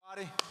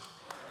Everybody?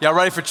 Y'all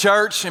ready for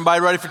church?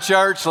 Anybody ready for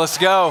church? Let's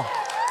go.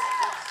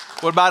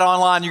 What about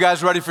online? You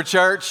guys ready for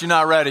church? You're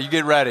not ready. You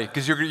get ready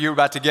because you're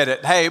about to get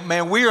it. Hey,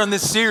 man, we are in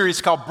this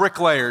series called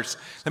Bricklayers.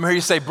 Let me hear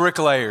you say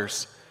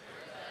Bricklayers.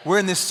 We're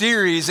in this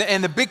series,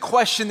 and the big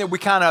question that we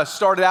kind of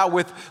started out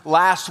with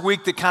last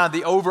week, that kind of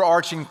the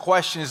overarching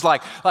question is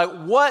like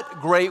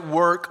what great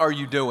work are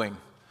you doing?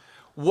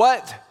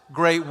 What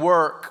great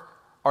work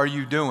are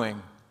you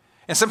doing?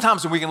 And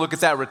sometimes we can look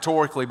at that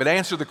rhetorically, but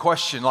answer the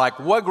question, like,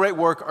 what great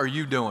work are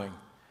you doing?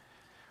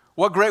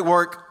 What great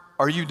work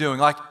are you doing?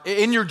 Like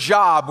in your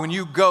job, when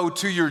you go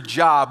to your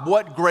job,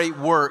 what great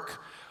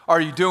work are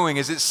you doing?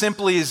 Is it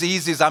simply as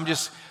easy as I'm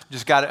just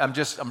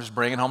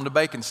bringing home the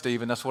bacon,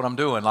 Steve, and that's what I'm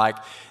doing? Like,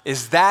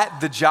 is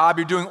that the job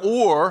you're doing?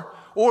 Or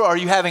are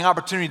you having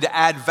opportunity to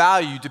add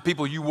value to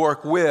people you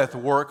work with,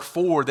 work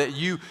for,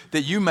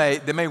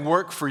 that may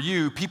work for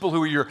you, people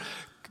who are your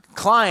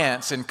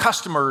clients and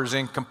customers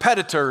and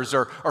competitors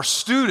or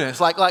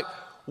students? Like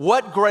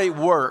what great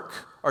work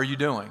are you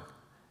doing?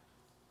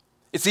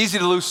 It's easy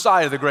to lose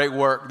sight of the great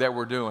work that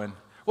we're doing.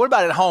 What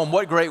about at home?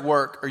 What great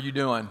work are you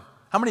doing?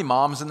 How many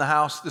moms in the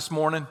house this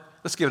morning?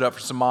 Let's give it up for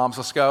some moms.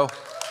 Let's go.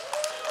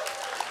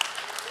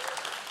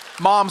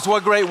 Moms,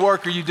 what great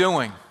work are you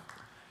doing?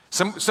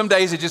 Some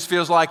days it just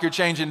feels like you're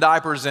changing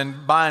diapers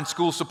and buying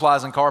school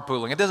supplies and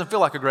carpooling. It doesn't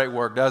feel like a great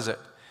work, does it?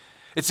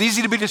 It's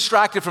easy to be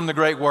distracted from the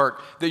great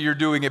work that you're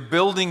doing at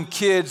building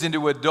kids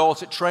into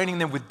adults, at training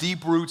them with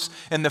deep roots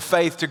in the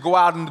faith to go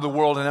out into the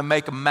world and to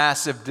make a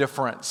massive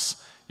difference.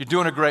 You're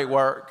doing a great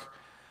work.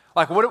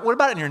 Like, what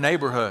about in your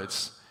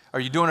neighborhoods? Are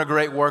you doing a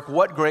great work?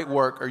 What great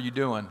work are you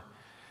doing?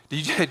 Do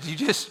you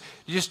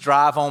just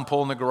drive home,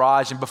 pull in the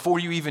garage, and before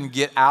you even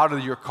get out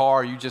of your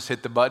car, you just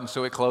hit the button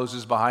so it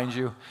closes behind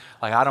you?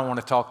 Like, I don't want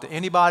to talk to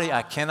anybody.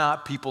 I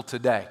cannot people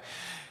today.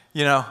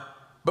 You know?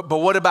 But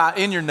what about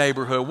in your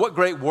neighborhood? What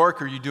great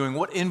work are you doing?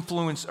 What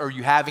influence are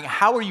you having?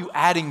 How are you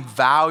adding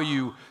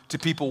value to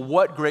people?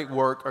 What great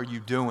work are you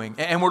doing?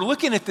 And we're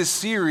looking at this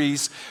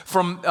series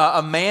from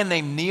a man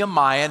named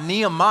Nehemiah.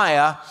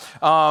 Nehemiah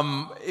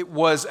it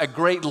was a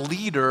great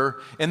leader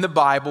in the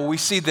Bible. We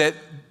see that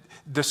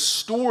the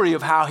story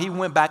of how he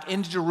went back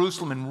into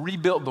Jerusalem and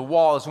rebuilt the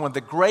wall is one of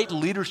the great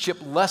leadership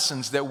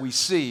lessons that we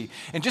see.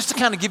 And just to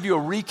kind of give you a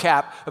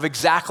recap of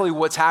exactly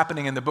what's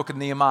happening in the book of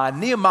Nehemiah,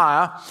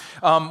 Nehemiah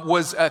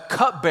was a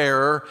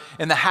cupbearer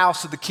in the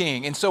house of the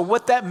king. And so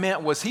what that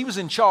meant was he was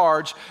in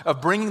charge of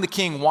bringing the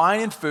king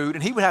wine and food,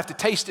 and he would have to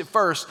taste it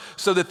first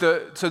so that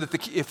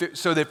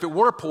if it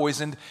were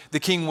poisoned, the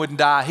king wouldn't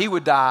die, he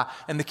would die,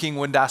 and the king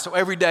wouldn't die. So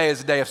every day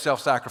is a day of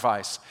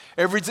self-sacrifice.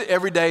 Every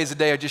day is a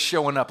day of just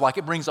showing up. Like,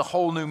 it brings a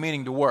whole new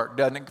meaning to work,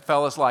 doesn't it,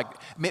 fellas? Like,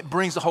 it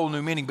brings a whole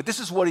new meaning. But this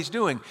is what he's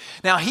doing.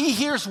 Now, he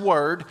hears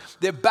word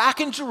that back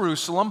in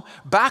Jerusalem,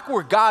 back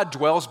where God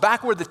dwells,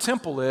 back where the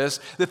temple is,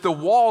 that the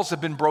walls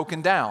have been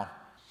broken down.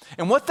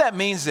 And what that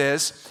means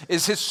is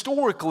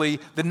historically,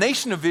 the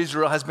nation of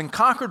Israel has been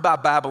conquered by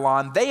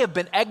Babylon. They have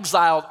been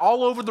exiled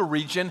all over the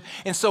region.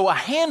 And so a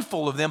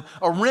handful of them,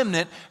 a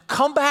remnant,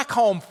 come back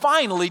home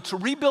finally to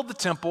rebuild the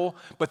temple,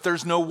 but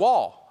there's no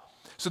wall.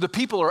 So the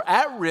people are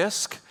at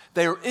risk,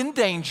 they are in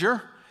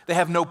danger, they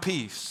have no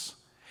peace.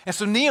 And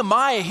so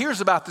Nehemiah hears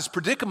about this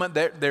predicament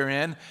that they're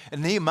in,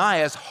 and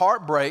Nehemiah's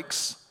heart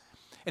breaks,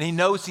 and he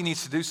knows he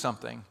needs to do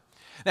something.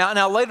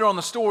 Now later on in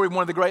the story,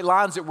 one of the great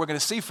lines that we're going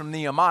to see from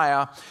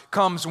Nehemiah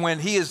comes when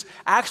he has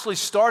actually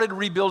started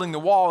rebuilding the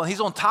wall, and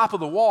he's on top of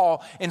the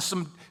wall, and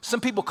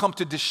some people come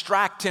to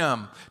distract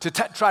him, to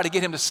try to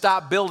get him to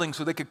stop building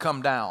so they could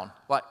come down.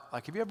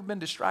 Like, have you ever been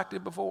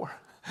distracted before?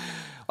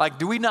 Like,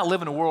 do we not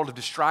live in a world of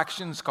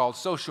distractions called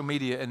social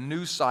media and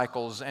news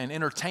cycles and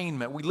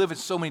entertainment? We live in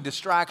so many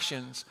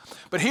distractions.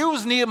 But here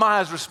was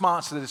Nehemiah's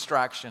response to the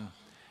distraction.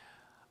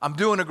 I'm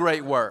doing a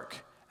great work,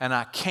 and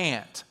I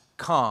can't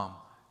come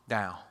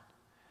down.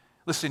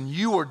 Listen,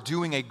 you are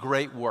doing a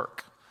great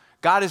work.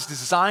 God has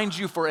designed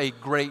you for a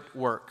great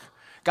work.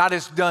 God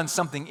has done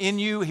something in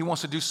you. He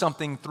wants to do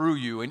something through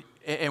you.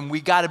 And we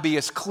got to be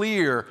as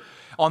clear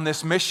on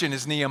this mission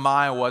as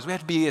Nehemiah was. We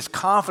have to be as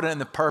confident in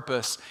the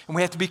purpose, and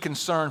we have to be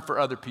concerned for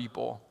other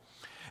people.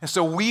 And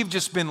so we've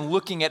just been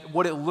looking at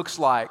what it looks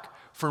like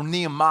for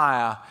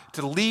Nehemiah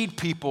to lead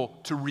people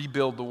to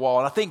rebuild the wall.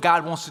 And I think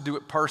God wants to do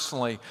it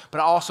personally,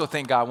 but I also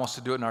think God wants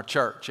to do it in our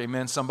church.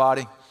 Amen,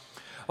 somebody?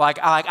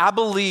 I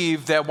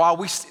believe that while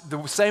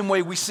the same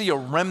way we see a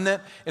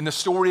remnant in the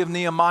story of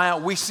Nehemiah,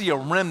 we see a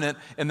remnant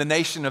in the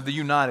nation of the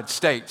United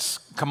States.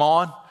 Come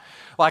on.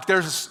 Like,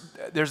 there's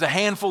a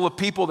handful of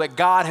people that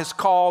God has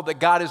called, that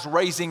God is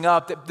raising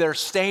up, that they're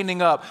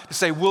standing up to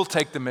say, we'll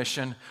take the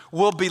mission,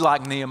 we'll be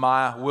like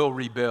Nehemiah, we'll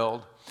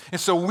rebuild. And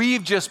so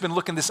we've just been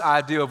looking at this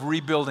idea of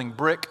rebuilding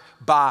brick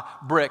by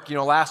brick. You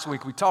know, last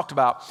week we talked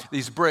about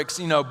these bricks.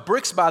 You know,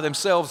 bricks by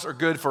themselves are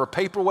good for a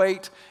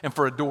paperweight and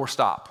for a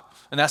doorstop,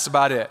 and that's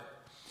about it.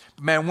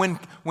 Man,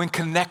 when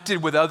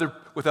connected with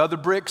other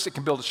bricks, it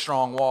can build a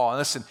strong wall. And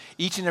listen,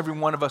 each and every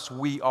one of us,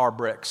 we are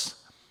bricks.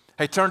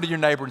 Hey, turn to your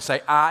neighbor and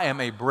say, I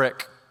am a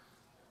brick.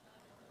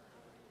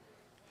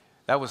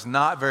 That was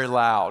not very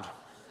loud.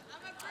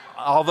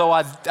 Although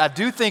I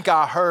do think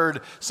I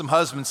heard some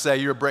husbands say,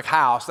 "You're a brick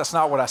house." That's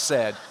not what I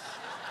said.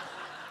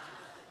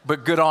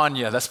 But good on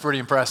you. That's pretty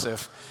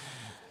impressive.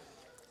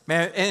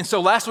 Man, and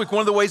so last week,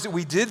 one of the ways that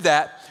we did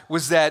that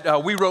was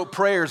that we wrote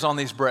prayers on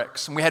these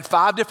bricks. And we had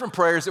 5 different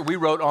prayers that we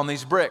wrote on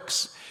these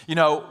bricks. You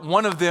know,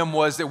 one of them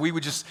was that we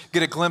would just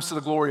get a glimpse of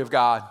the glory of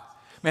God.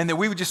 Man, that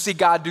we would just see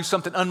God do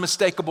something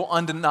unmistakable,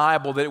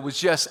 undeniable, that it was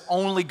just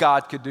only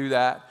God could do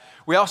that.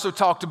 We also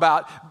talked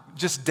about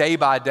just day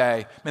by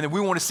day, man, that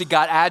we want to see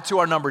God add to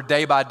our number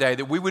day by day,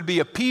 that we would be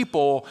a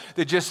people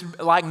that just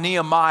like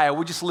Nehemiah,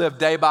 we just live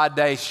day by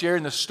day,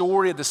 sharing the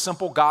story of the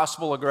simple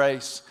gospel of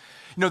grace.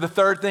 You know, the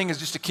third thing is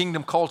just a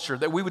kingdom culture,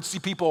 that we would see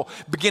people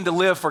begin to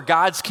live for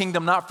God's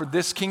kingdom, not for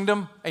this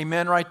kingdom.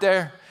 Amen, right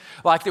there.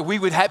 Like that we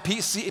would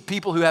see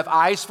people who have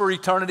eyes for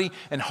eternity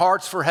and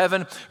hearts for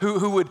heaven,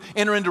 who would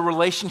enter into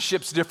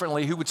relationships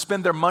differently, who would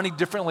spend their money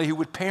differently, who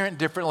would parent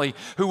differently,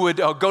 who would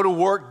go to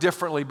work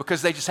differently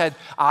because they just had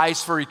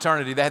eyes for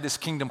eternity. They had this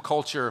kingdom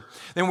culture.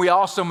 Then we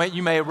also,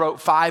 you may have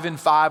wrote 5 and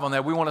 5 on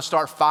that. We want to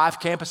start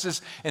 5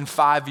 campuses in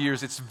 5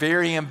 years. It's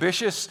very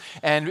ambitious.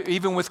 And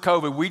even with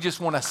COVID,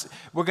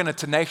 we're going to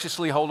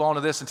tenaciously hold on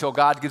to this until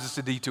God gives us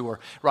a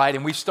detour, right?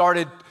 And we've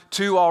started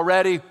 2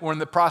 already. We're in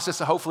the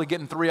process of hopefully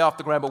getting 3 off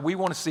the ground, but we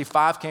want to see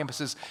 5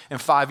 campuses in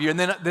 5 years. And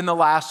then the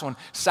last one,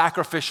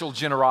 sacrificial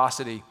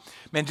generosity.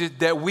 Man,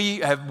 that we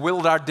have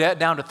whittled our debt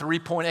down to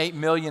 $3.8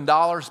 million,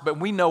 but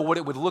we know what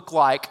it would look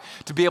like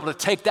to be able to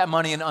take that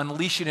money and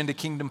unleash it into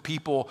kingdom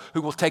people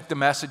who will take the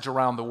message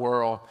around the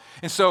world.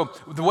 And so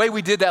the way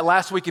we did that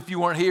last week, if you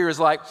weren't here, is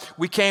like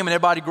we came and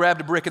everybody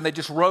grabbed a brick and they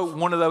just wrote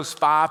one of those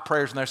 5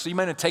 prayers in there. So you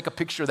may need to take a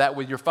picture of that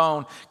with your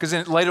phone, because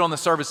then later on in the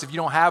service, if you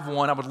don't have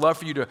one, I would love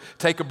for you to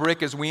take a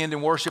brick as we end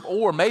in worship.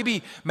 Or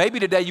maybe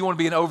today you want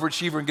to be an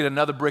overachiever and get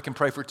another brick and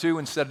pray for 2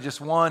 instead of just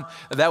 1.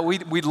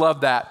 We'd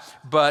love that.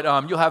 But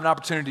you'll have an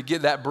opportunity to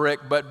get that brick.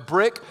 But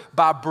brick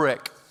by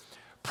brick,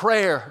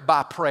 prayer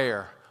by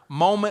prayer,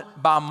 moment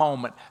by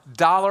moment,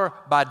 dollar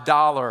by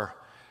dollar,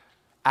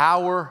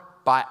 hour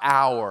by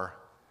hour,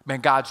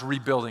 man, God's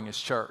rebuilding his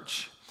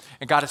church.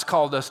 And God has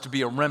called us to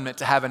be a remnant,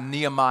 to have a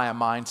Nehemiah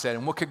mindset.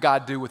 And what could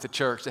God do with a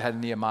church that had a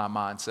Nehemiah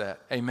mindset?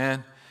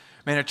 Amen?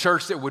 Man, a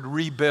church that would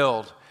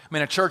rebuild.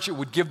 Man, a church that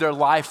would give their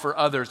life for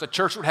others. A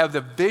church that would have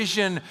the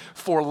vision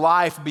for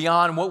life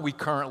beyond what we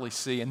currently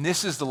see. And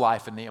this is the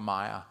life of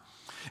Nehemiah.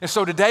 And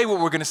so today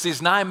what we're going to see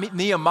is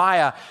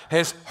Nehemiah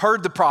has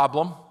heard the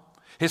problem.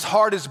 His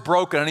heart is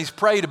broken and he's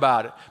prayed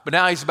about it. But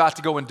now he's about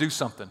to go and do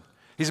something.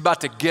 He's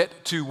about to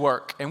get to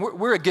work. And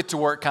we're a get to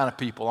work kind of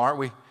people, aren't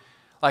we?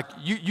 Like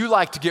you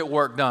like to get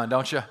work done,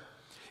 don't you?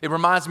 It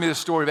reminds me of the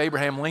story of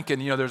Abraham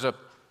Lincoln. You know, there's a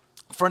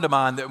friend of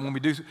mine that when we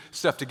do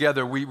stuff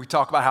together, we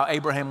talk about how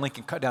Abraham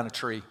Lincoln cut down a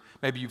tree.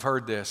 Maybe you've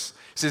heard this.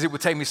 He says it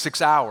would take me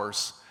 6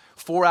 hours,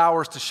 4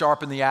 hours to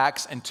sharpen the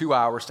axe and 2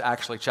 hours to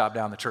actually chop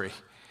down the tree.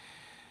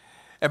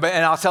 And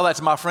I'll tell that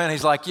to my friend.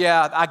 He's like,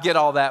 yeah, I get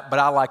all that, but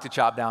I like to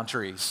chop down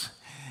trees.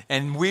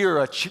 And we're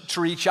a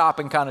tree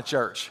chopping kind of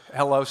church.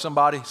 Hello,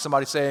 somebody?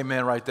 Somebody say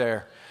amen right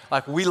there.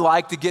 Like, we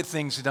like to get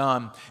things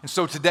done. And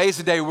so today's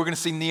the day we're going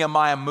to see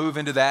Nehemiah move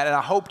into that. And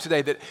I hope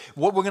today that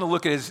what we're going to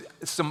look at is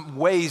some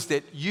ways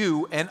that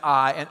you and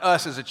I and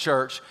us as a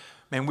church,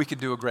 man, we can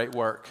do a great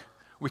work.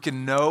 We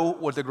can know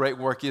what the great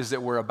work is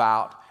that we're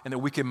about, and that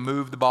we can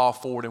move the ball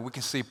forward, and we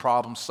can see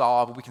problems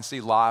solved, we can see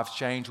lives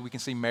changed, we can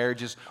see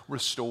marriages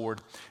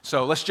restored.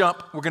 So let's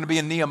jump. We're going to be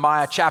in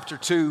Nehemiah chapter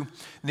 2,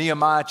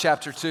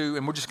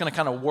 and we're just going to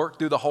kind of work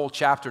through the whole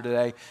chapter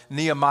today.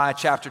 Nehemiah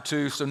chapter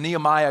 2. So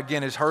Nehemiah,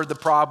 again, has heard the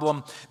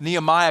problem.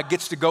 Nehemiah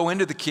gets to go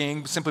into the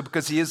king simply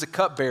because he is a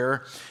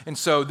cupbearer. And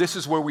so this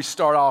is where we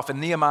start off. In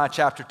Nehemiah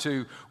chapter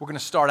 2, we're going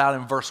to start out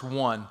in verse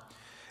 1.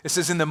 It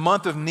says, in the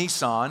month of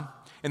Nisan,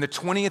 in the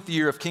 20th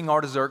year of King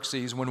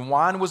Artaxerxes, when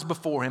wine was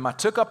before him, I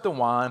took up the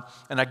wine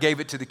and I gave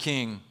it to the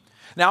king.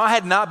 Now I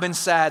had not been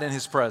sad in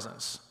his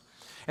presence.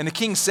 And the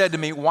king said to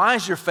me, why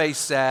is your face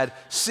sad,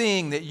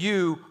 seeing that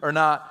you are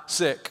not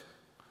sick?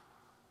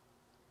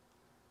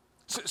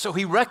 So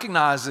he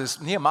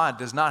recognizes Nehemiah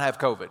does not have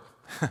COVID.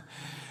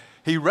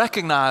 He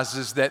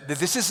recognizes that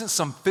this isn't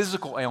some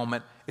physical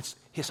ailment. It's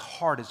his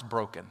heart is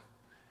broken.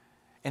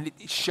 And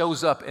it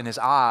shows up in his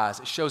eyes.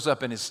 It shows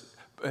up in his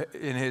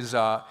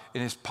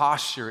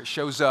posture. It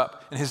shows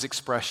up in his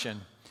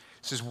expression.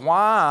 It says,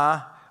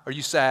 why are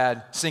you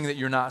sad, seeing that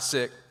you're not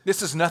sick?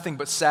 This is nothing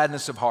but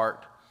sadness of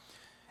heart.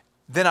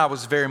 Then I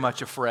was very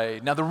much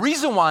afraid. Now, the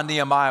reason why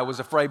Nehemiah was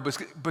afraid was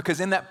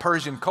because in that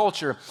Persian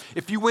culture,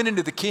 if you went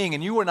into the king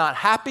and you were not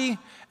happy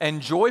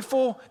and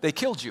joyful, they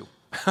killed you.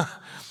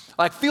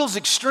 Like, feels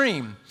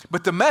extreme.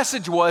 But the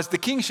message was the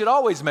king should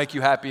always make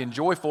you happy and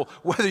joyful,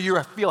 whether you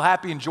feel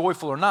happy and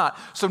joyful or not.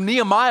 So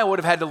Nehemiah would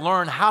have had to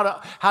learn how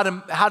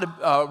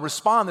to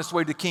respond this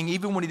way to the king,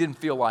 even when he didn't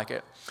feel like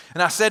it.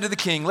 And I said to the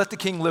king, let the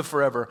king live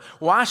forever.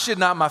 Why should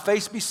not my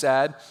face be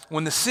sad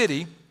when the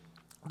city,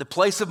 the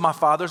place of my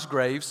father's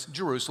graves,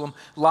 Jerusalem,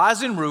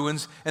 lies in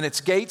ruins and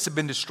its gates have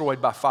been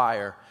destroyed by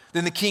fire?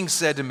 Then the king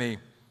said to me,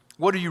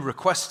 what are you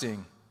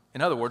requesting?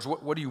 In other words,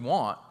 what do you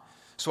want?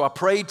 So I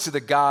prayed to the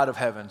God of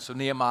heaven. So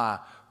Nehemiah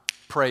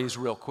prays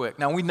real quick.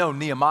 Now we know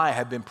Nehemiah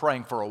had been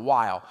praying for a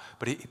while,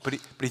 but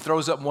he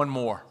throws up one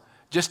more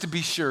just to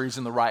be sure he's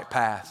in the right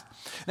path.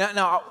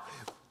 Now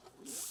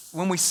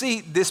when we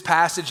see this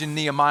passage in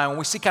Nehemiah, when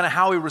we see kind of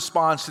how he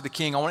responds to the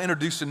king, I want to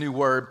introduce a new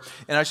word,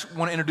 and I just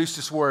want to introduce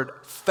this word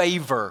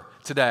favor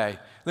today.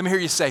 Let me hear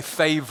you say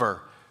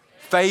favor.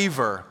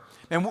 Favor.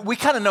 And we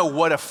kind of know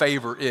what a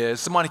favor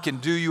is. Somebody can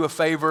do you a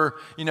favor.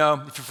 You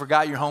know, if you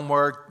forgot your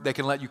homework, they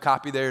can let you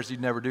copy theirs.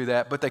 You'd never do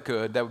that, but they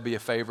could. That would be a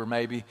favor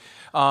maybe.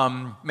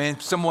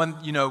 Someone,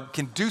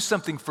 can do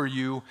something for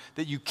you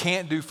that you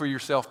can't do for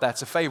yourself.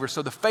 That's a favor.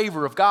 So the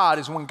favor of God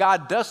is when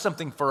God does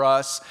something for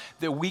us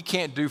that we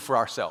can't do for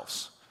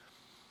ourselves.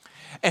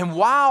 And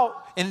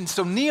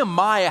so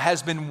Nehemiah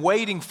has been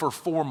waiting for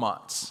 4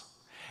 months.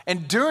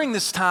 And during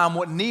this time,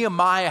 what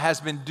Nehemiah has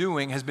been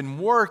doing has been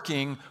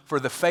working for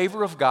the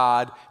favor of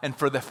God and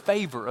for the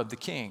favor of the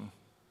king.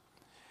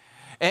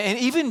 And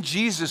even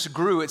Jesus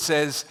grew, it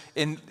says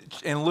in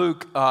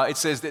Luke, it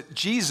says that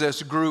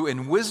Jesus grew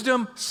in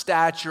wisdom,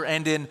 stature,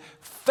 and in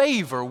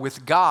favor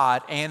with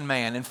God and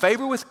man. In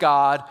favor with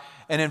God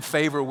and in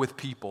favor with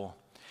people.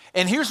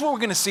 And here's what we're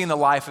going to see in the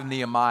life of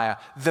Nehemiah.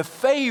 The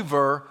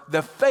favor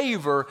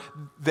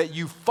that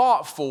you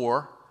fought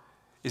for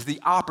is the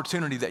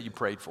opportunity that you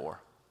prayed for.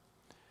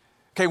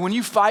 Okay, when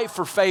you fight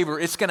for favor,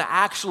 it's going to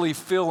actually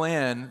fill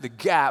in the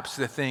gaps,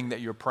 the thing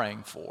that you're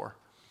praying for.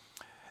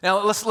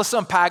 Now, let's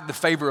unpack the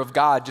favor of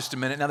God just a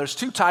minute. Now, there's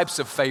 2 types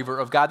of favor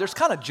of God. There's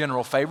kind of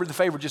general favor. The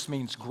favor just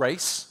means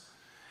grace.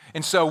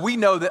 And so we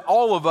know that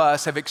all of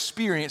us have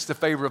experienced the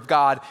favor of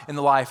God in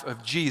the life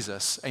of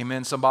Jesus.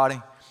 Amen, somebody?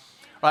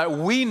 All right,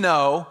 we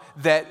know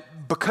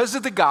that because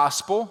of the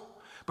gospel,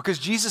 because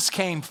Jesus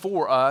came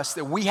for us,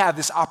 that we have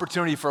this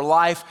opportunity for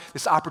life,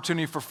 this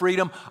opportunity for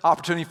freedom,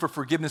 opportunity for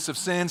forgiveness of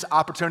sins,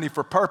 opportunity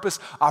for purpose,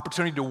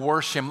 opportunity to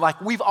worship Him.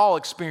 Like we've all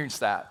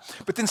experienced that.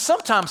 But then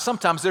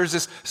sometimes there's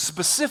this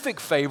specific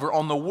favor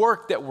on the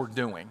work that we're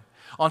doing,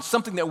 on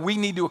something that we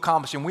need to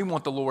accomplish, and we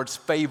want the Lord's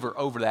favor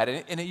over that.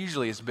 And it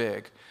usually is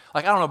big.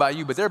 Like, I don't know about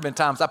you, but there have been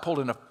times I pulled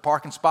in a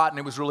parking spot and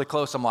it was really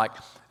close. I'm like,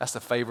 that's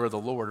the favor of the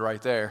Lord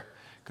right there,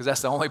 because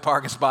that's the only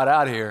parking spot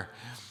out here.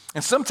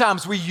 And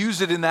sometimes we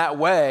use it in that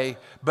way,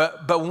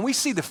 but when we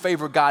see the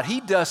favor of God, He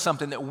does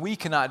something that we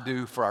cannot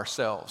do for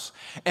ourselves.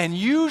 And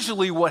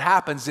usually what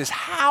happens is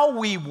how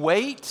we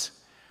wait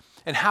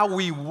and how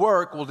we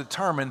work will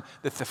determine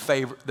the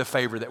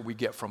favor that we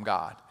get from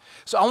God.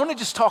 So I want to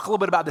just talk a little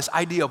bit about this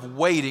idea of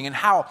waiting and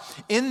how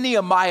in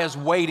Nehemiah's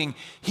waiting,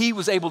 he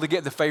was able to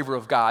get the favor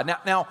of God.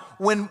 Now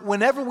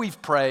whenever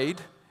we've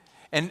prayed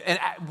and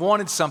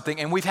wanted something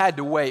and we've had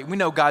to wait, we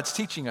know God's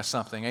teaching us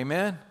something,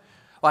 amen?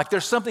 Like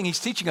there's something He's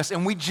teaching us,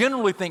 and we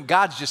generally think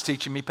God's just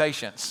teaching me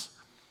patience.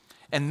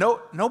 And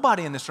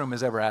nobody in this room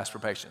has ever asked for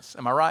patience.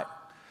 Am I right?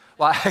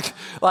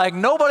 Like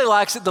nobody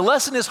likes it. The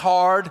lesson is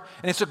hard,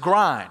 and it's a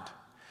grind.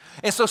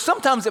 And so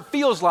sometimes it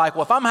feels like,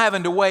 well, if I'm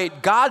having to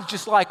wait, God's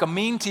just like a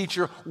mean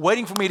teacher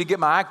waiting for me to get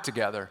my act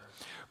together.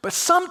 But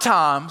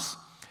sometimes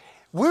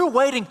we're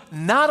waiting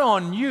not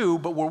on you,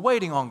 but we're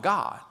waiting on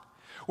God.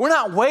 We're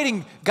not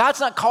waiting. God's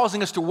not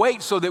causing us to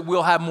wait so that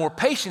we'll have more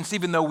patience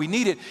even though we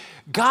need it.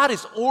 God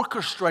is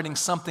orchestrating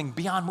something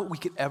beyond what we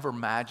could ever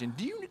imagine.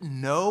 Do you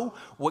know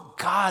what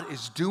God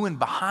is doing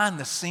behind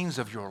the scenes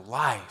of your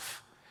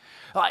life?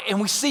 And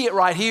we see it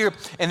right here.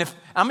 And if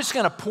I'm just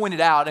going to point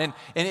it out, and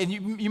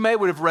you may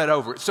would have read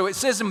over it. So it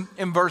says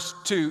in verse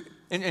 2,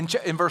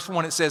 in verse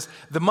 1, it says,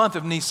 the month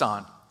of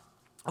Nisan.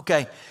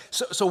 Okay,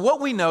 so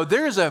what we know,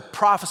 there is a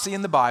prophecy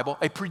in the Bible,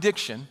 a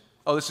prediction.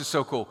 Oh, this is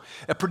so cool.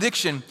 A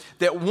prediction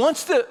that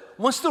once the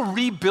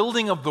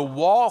rebuilding of the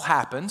wall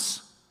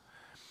happens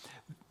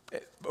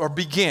or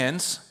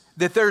begins,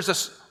 that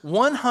there's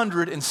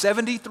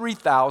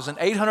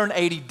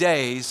 173,880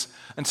 days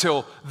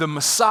until the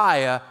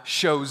Messiah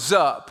shows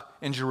up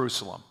in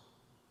Jerusalem.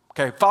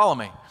 Okay, follow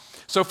me.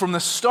 So from the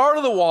start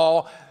of the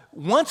wall,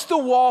 once the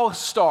wall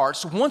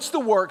starts, once the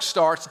work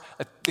starts,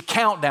 the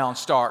countdown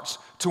starts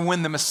to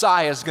when the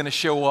Messiah is going to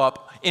show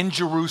up in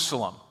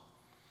Jerusalem.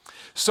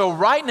 So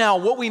right now,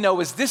 what we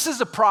know is this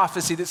is a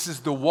prophecy that says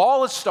the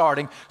wall is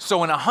starting.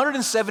 So in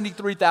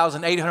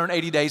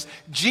 173,880 days,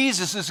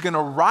 Jesus is going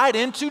to ride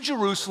into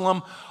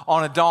Jerusalem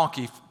on a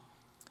donkey.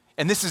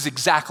 And this is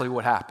exactly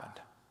what happened.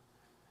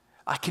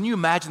 Can you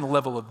imagine the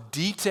level of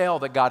detail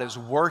that God is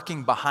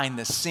working behind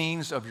the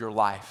scenes of your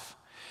life?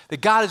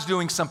 That God is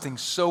doing something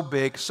so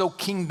big, so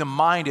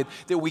kingdom-minded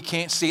that we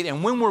can't see it.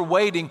 And when we're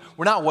waiting,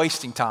 we're not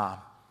wasting time.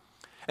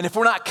 And if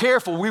we're not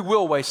careful, we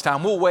will waste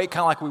time. We'll wait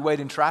kind of like we wait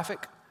in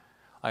traffic.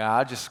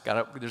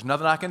 There's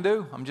nothing I can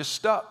do. I'm just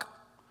stuck.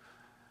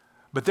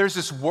 But there's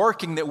this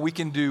working that we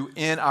can do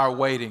in our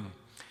waiting.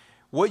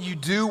 What you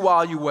do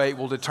while you wait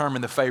will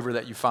determine the favor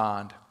that you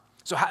find.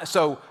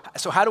 So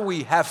how do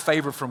we have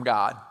favor from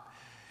God?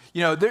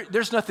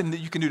 There's nothing that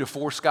you can do to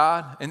force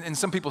God. And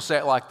some people say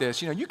it like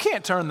this. You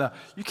can't turn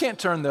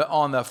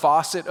on the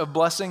faucet of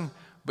blessing,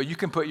 but you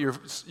can put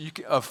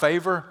of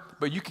favor,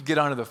 but you can get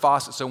under the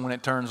faucet so when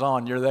it turns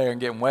on, you're there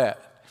and getting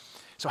wet.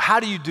 So how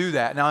do you do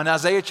that? Now in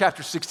Isaiah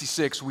chapter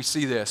 66, we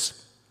see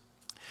this.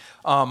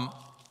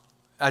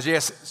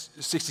 Isaiah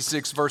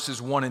 66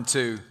 verses 1 and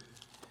 2.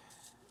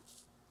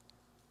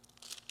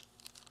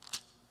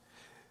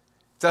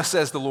 Thus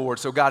says the Lord,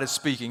 so God is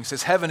speaking. He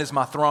says, heaven is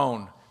my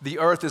throne, the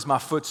earth is my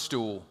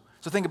footstool.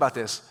 So think about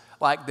this,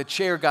 like the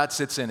chair God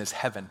sits in is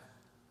heaven.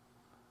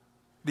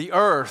 The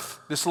earth,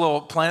 this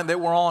little planet that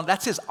we're on,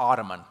 that's his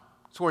ottoman.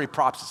 It's where he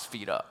props his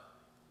feet up.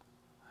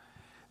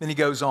 Then he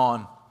goes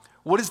on,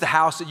 what is the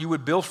house that you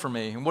would build for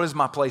me? And what is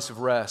my place of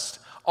rest?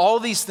 All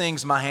these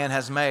things my hand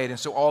has made, and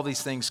so all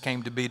these things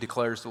came to be,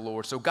 declares the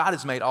Lord. So God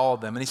has made all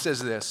of them. And he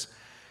says this,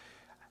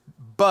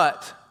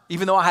 but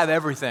even though I have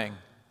everything,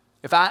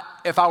 if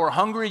I were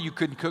hungry, you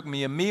couldn't cook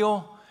me a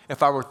meal.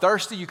 If I were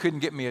thirsty, you couldn't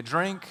get me a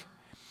drink.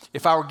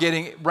 If I were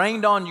getting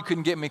rained on, you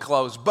couldn't get me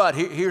clothes. But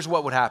here's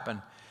what would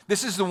happen.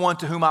 This is the one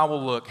to whom I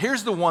will look.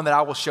 Here's the one that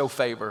I will show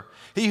favor.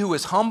 He who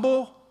is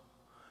humble,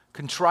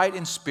 contrite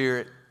in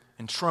spirit,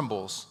 and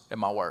trembles at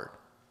my word.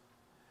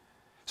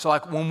 So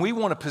like when we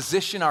want to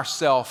position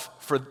ourselves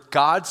for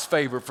God's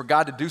favor, for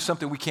God to do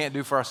something we can't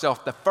do for ourselves,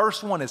 the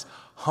first one is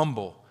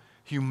humble,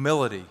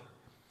 humility.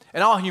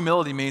 And all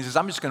humility means is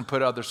I'm just going to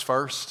put others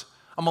first.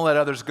 I'm going to let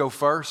others go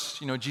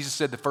first. You know, Jesus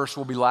said the first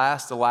will be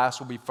last, the last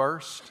will be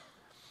first.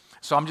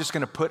 So I'm just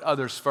going to put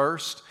others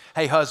first.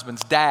 Hey,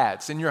 husbands,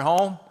 dads, in your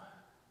home,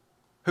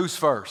 who's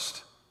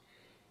first?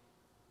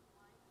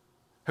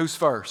 Who's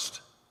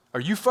first?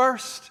 Are you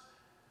first?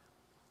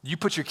 You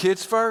put your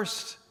kids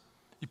first?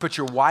 You put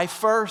your wife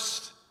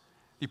first?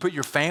 You put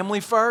your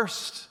family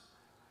first?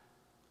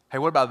 Hey,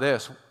 what about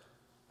this?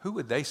 Who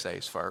would they say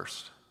is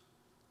first?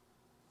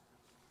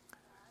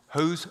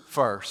 Who's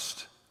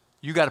first?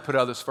 You got to put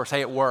others first.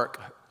 Hey, at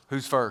work,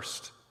 who's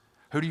first?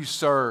 Who do you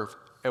serve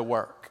at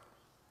work?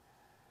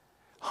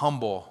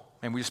 Humble,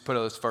 and we just put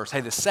others first.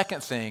 Hey, the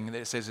second thing that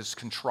it says is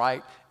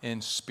contrite in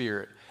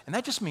spirit, and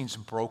that just means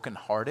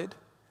brokenhearted.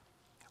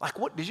 Like,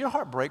 what does your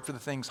heart break for the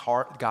things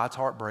God's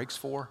heart breaks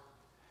for?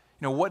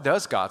 You know, what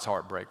does God's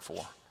heart break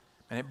for?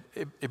 And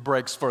it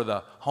breaks for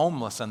the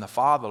homeless and the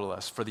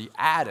fatherless, for the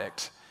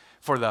addict,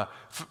 for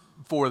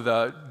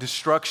the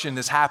destruction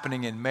that's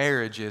happening in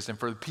marriages, and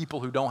for the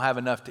people who don't have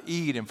enough to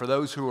eat, and for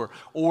those who are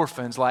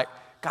orphans. Like,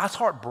 God's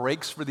heart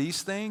breaks for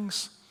these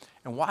things.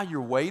 And while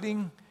you're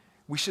waiting,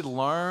 we should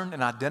learn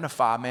and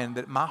identify, man,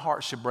 that my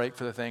heart should break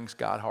for the things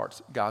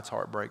God's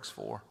heart breaks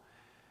for.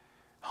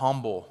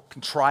 Humble,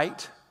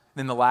 contrite.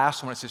 Then the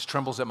last one, it says,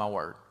 trembles at my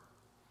word.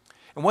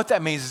 And what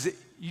that means is that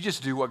you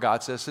just do what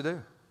God says to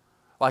do.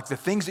 Like the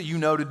things that you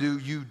know to do,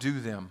 you do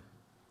them.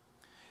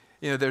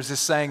 You know, there's this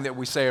saying that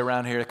we say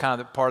around here,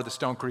 kind of part of the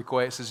Stone Creek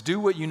way. It says, do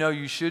what you know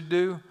you should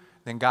do,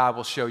 then God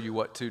will show you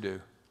what to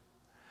do.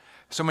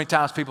 So many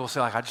times people say,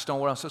 like, I just don't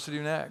know what I'm supposed to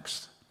do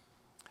next.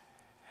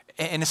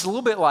 And it's a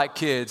little bit like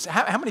kids.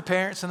 How many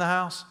parents in the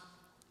house?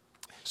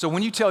 So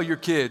when you tell your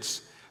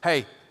kids,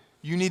 hey,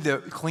 you need to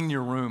clean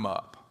your room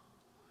up.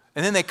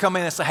 And then they come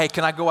in and say, hey,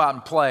 can I go out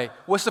and play?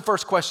 What's the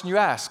first question you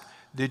ask?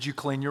 Did you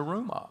clean your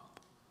room up?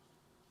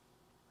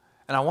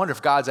 And I wonder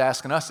if God's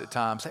asking us at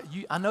times,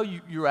 hey, I know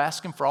you're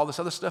asking for all this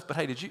other stuff, but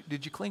hey,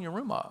 did you clean your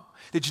room up?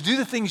 Did you do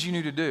the things you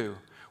knew to do?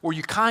 Were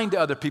you kind to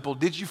other people?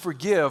 Did you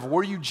forgive?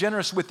 Were you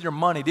generous with your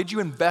money? Did you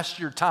invest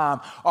your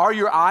time? Are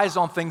your eyes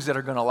on things that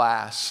are going to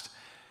last?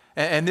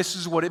 And this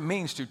is what it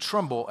means to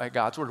tremble at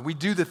God's word. We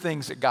do the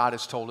things that God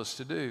has told us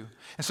to do.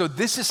 And so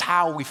this is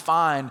how we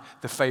find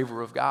the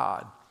favor of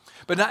God.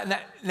 But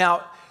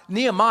now,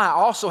 Nehemiah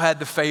also had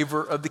the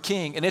favor of the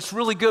king. And it's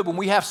really good when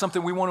we have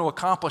something we want to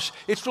accomplish.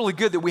 It's really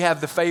good that we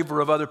have the favor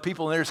of other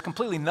people. And there's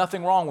completely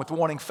nothing wrong with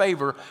wanting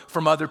favor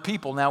from other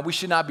people. Now, we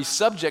should not be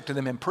subject to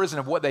them in prison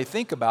of what they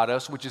think about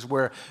us, which is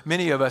where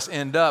many of us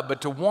end up.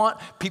 But to want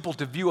people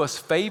to view us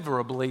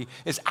favorably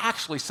is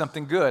actually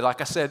something good.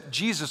 Like I said,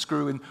 Jesus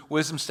grew in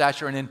wisdom,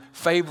 stature, and in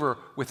favor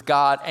with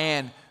God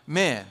and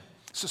men.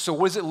 So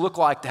what does it look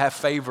like to have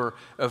favor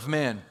of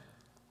men?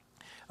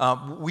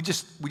 We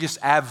just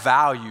add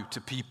value to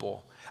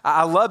people.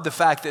 I love the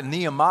fact that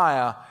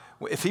Nehemiah,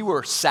 if he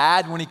were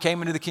sad when he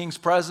came into the king's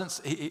presence,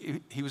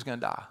 he was going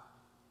to die.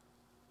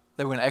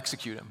 They were going to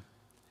execute him.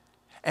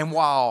 And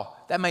while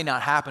that may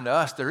not happen to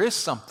us, there is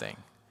something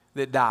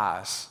that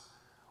dies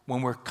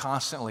when we're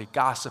constantly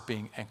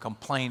gossiping and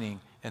complaining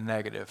and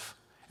negative.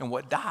 And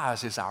what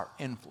dies is our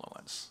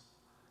influence.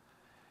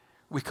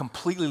 We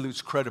completely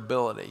lose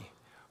credibility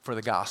for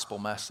the gospel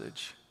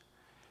message.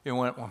 You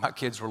know, when my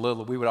kids were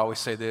little, we would always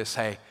say this,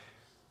 hey,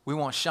 we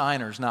want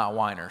shiners, not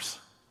whiners.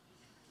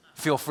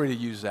 Feel free to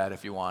use that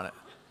if you want it.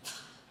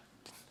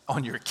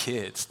 On your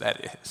kids,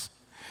 that is.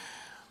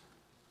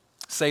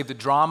 Save the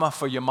drama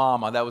for your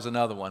mama. That was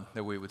another one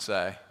that we would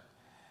say.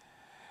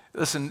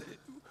 Listen,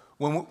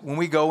 when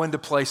we go into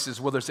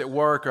places, whether it's at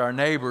work or our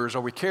neighbors,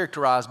 are we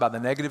characterized by the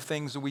negative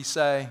things that we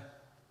say,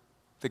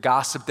 the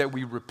gossip that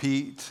we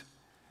repeat,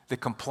 the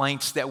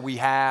complaints that we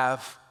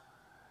have,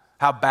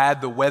 how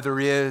bad the weather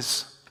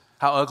is,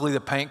 how ugly the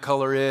paint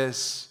color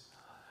is?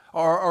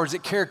 Or is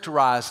it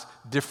characterized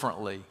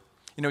differently?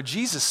 You know,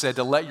 Jesus said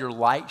to let your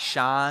light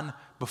shine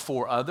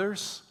before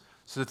others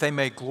so that they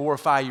may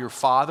glorify your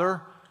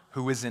Father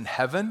who is in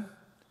heaven.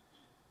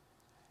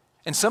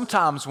 And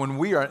sometimes when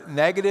we are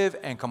negative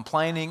and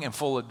complaining and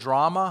full of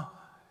drama,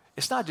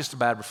 it's not just a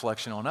bad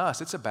reflection on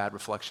us, it's a bad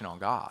reflection on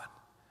God.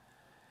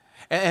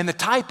 And the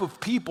type of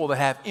people that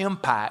have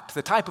impact,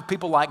 the type of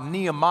people like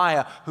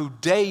Nehemiah who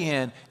day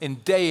in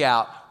and day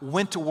out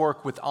went to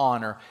work with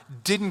honor,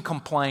 didn't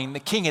complain, the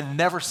king had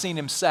never seen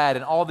him sad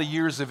in all the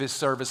years of his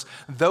service,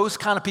 those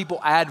kind of people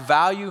add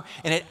value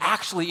and it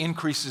actually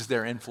increases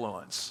their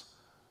influence.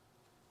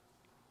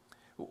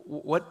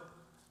 What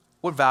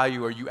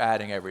value are you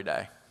adding every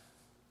day?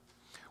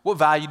 What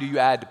value do you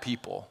add to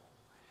people?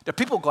 Are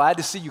people glad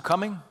to see you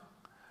coming?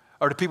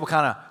 Or do people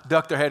kind of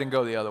duck their head and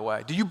go the other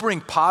way? Do you bring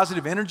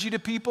positive energy to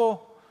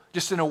people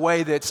just in a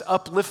way that's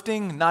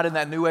uplifting, not in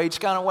that new age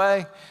kind of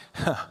way?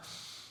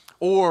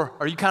 Or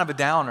are you kind of a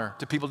downer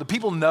to people? Do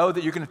people know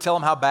that you're going to tell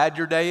them how bad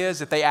your day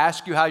is? If they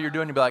ask you how you're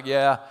doing, you'll be like,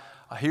 yeah,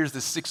 here's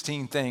the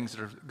 16 things that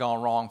have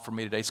gone wrong for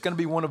me today. It's going to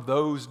be one of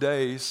those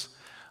days.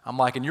 I'm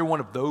like, and you're one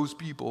of those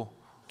people.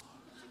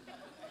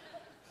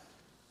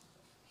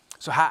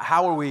 So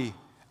how are we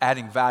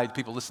adding value to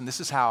people? Listen, this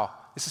is how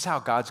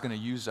God's going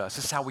to use us.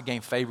 This is how we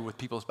gain favor with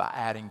people, is by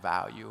adding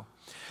value.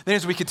 Then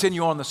as we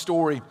continue on the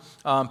story,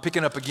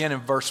 picking up again in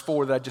verse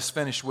 4 that I just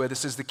finished with, it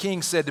says, the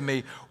king said to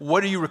me,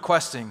 what are you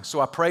requesting?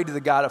 So I prayed to the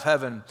God of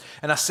heaven,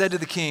 and I said to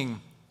the king,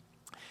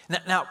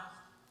 now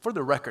for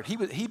the record,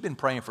 he'd been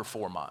praying for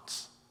 4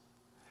 months.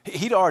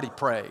 He'd already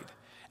prayed.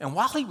 And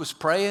while he was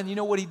praying, you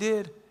know what he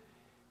did?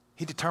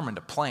 He determined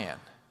a plan.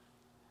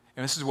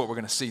 And this is what we're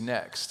going to see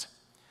next.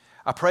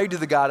 I prayed to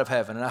the God of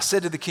heaven, and I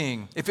said to the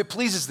king, if it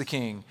pleases the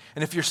king,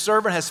 and if your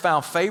servant has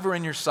found favor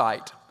in your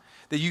sight,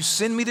 that you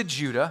send me to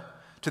Judah,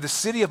 to the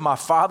city of my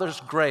father's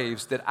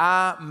graves, that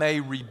I may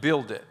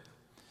rebuild it.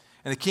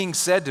 And the king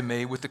said to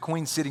me, with the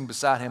queen sitting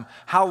beside him,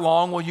 how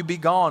long will you be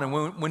gone, and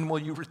when will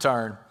you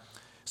return?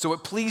 So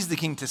it pleased the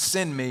king to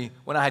send me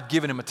when I had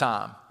given him a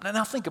time.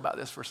 Now think about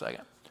this for a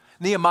second.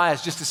 Nehemiah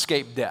has just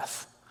escaped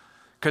death,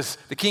 because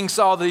the king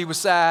saw that he was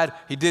sad,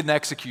 he didn't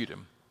execute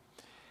him.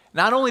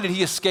 Not only did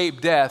he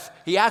escape death,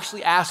 he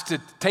actually asked to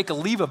take a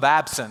leave of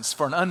absence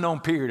for an unknown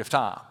period of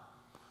time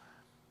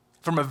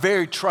from a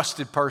very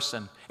trusted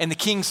person. And the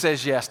king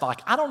says yes.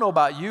 Like, I don't know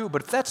about you,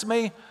 but if that's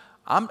me,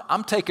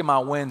 I'm taking my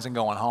wins and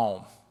going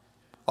home.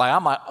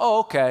 I'm like, oh,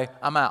 okay,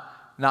 I'm out.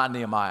 Not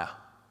Nehemiah.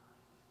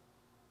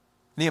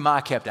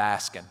 Nehemiah kept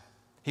asking.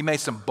 He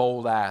made some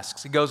bold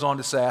asks. He goes on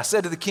to say, I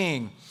said to the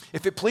king,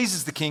 if it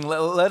pleases the king, let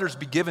letters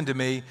be given to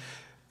me,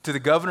 to the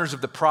governors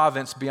of the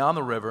province beyond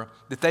the river,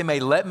 that they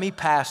may let me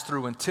pass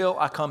through until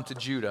I come to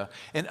Judah.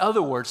 In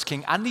other words,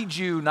 king, I need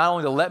you not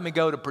only to let me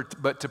go,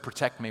 but to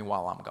protect me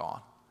while I'm gone.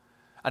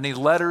 I need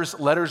letters.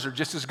 Letters are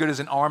just as good as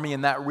an army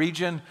in that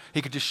region.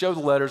 He could just show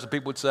the letters and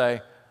people would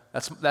say,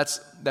 that's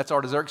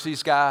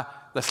Artaxerxes guy,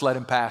 let's let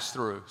him pass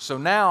through. So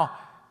now,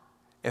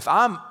 if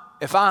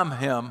I'm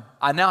him,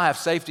 I now have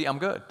safety, I'm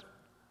good.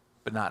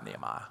 But not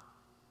Nehemiah.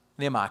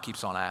 Nehemiah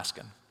keeps on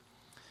asking.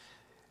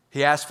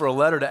 He asked for a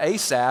letter to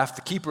Asaph,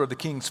 the keeper of the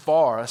king's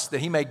forest,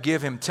 that he may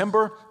give him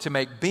timber to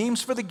make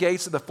beams for the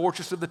gates of the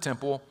fortress of the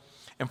temple,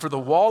 and for the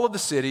wall of the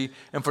city,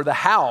 and for the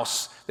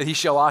house that he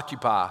shall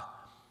occupy.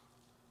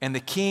 And the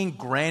king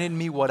granted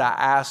me what I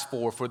asked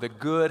for the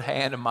good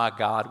hand of my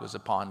God was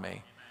upon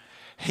me.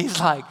 He's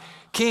like,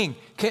 king,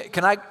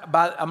 can I'm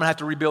going to have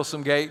to rebuild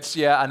some gates.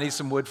 Yeah, I need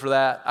some wood for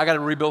that. I got to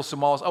rebuild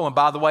some walls. Oh, and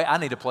by the way, I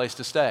need a place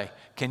to stay.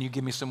 Can you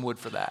give me some wood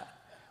for that?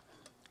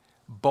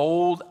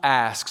 Bold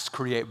asks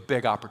create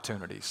big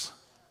opportunities.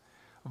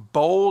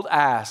 Bold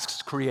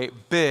asks create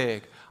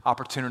big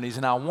opportunities.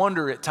 And I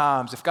wonder at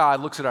times if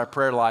God looks at our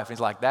prayer life and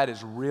he's like, that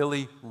is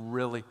really,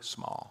 really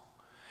small.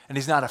 And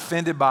he's not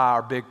offended by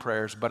our big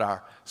prayers, but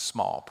our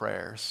small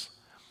prayers.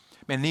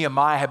 Man,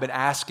 Nehemiah had been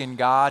asking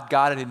God.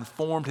 God had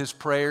informed his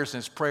prayers,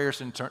 and his prayers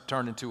had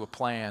turned into a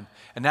plan.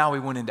 And now he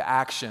went into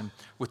action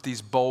with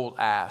these bold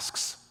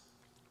asks.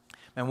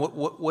 Man,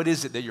 what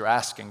is it that you're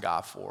asking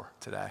God for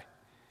today?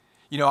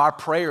 You know, our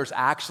prayers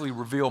actually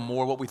reveal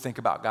more what we think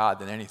about God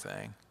than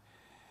anything.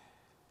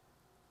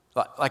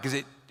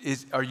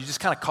 Are you just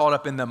kind of caught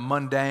up in the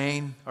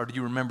mundane, or do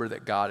you remember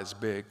that God is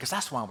big? Because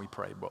that's why we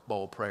pray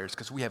bold prayers,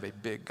 because we have a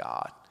big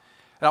God.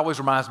 It always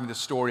reminds me of the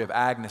story of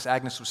Agnes.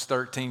 Agnes was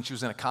 13. She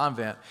was in a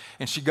convent,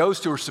 and she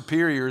goes to her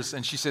superiors,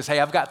 and she says, hey,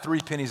 I've got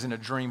 3 pennies in a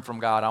dream from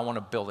God. I want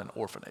to build an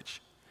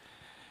orphanage.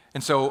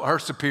 And so her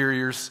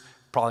superiors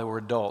probably were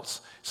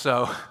adults.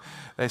 So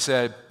they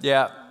said,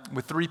 yeah,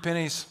 with 3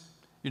 pennies,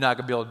 you're not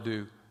going to be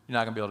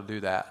able to do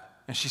that.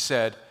 And she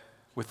said,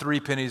 with 3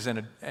 pennies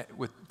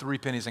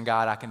in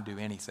God, I can do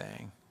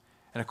anything.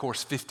 And of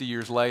course, 50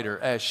 years later,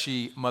 as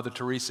Mother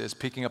Teresa, is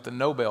picking up the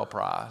Nobel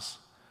Prize,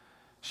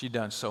 she'd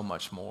done so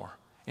much more.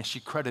 And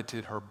she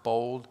credited her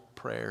bold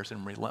prayers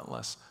and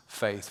relentless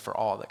faith for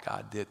all that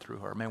God did through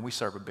her. Man, we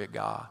serve a big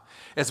God.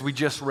 As we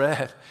just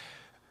read,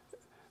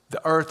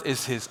 the earth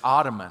is his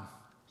ottoman.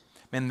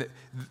 Man,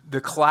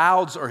 the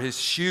clouds are his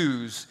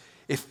shoes.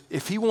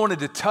 If he wanted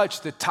to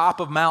touch the top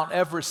of Mount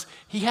Everest,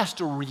 he has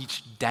to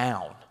reach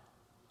down.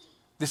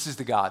 This is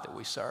the God that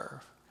we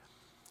serve.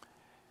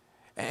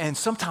 And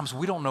sometimes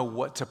we don't know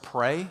what to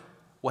pray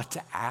what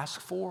to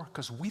ask for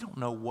because we don't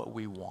know what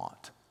we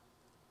want.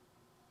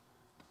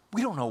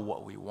 We don't know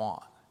what we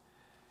want.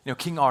 You know,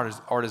 King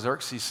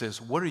Artaxerxes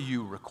says, what are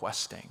you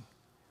requesting?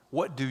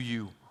 What do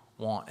you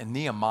want? And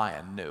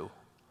Nehemiah knew.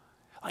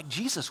 Like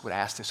Jesus would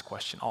ask this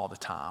question all the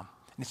time.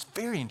 And it's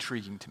very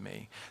intriguing to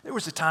me. There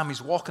was a time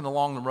he's walking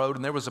along the road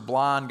and there was a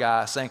blind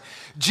guy saying,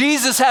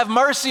 Jesus, have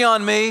mercy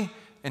on me.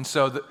 And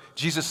so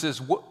Jesus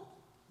says,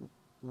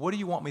 what do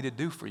you want me to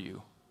do for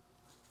you?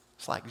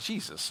 It's like,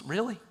 Jesus,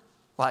 really?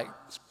 Like,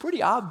 it's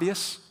pretty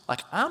obvious.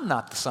 Like, I'm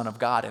not the Son of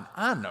God and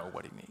I know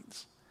what he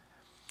needs.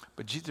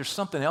 But there's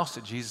something else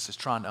that Jesus is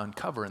trying to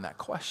uncover in that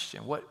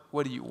question.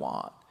 What do you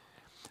want?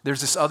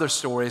 There's this other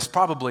story. It's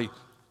probably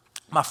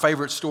my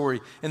favorite story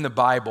in the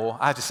Bible.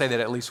 I have to say that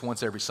at least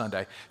once every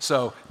Sunday.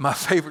 So my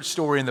favorite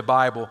story in the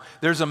Bible,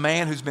 there's a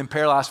man who's been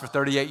paralyzed for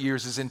 38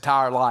 years his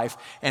entire life.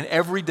 And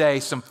every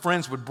day some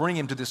friends would bring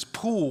him to this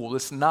pool,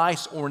 this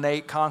nice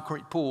ornate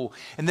concrete pool.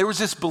 And there was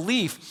this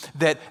belief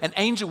that an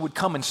angel would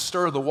come and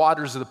stir the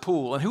waters of the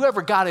pool. And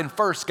whoever got in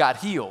first got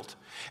healed.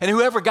 And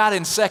whoever got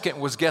in second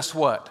was, guess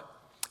what?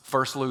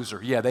 First loser.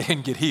 Yeah, they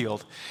didn't get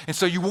healed. And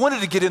so you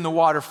wanted to get in the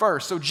water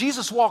first. So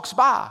Jesus walks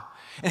by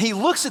and he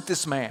looks at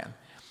this man.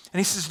 And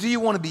he says, do you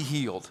want to be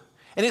healed?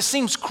 And it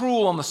seems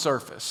cruel on the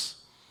surface.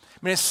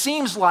 I mean, it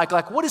seems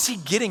like what is he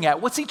getting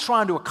at? What's he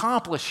trying to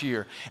accomplish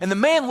here? And the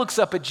man looks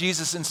up at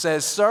Jesus and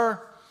says,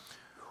 sir,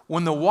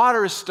 when the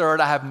water is stirred,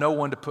 I have no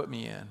one to put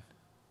me in.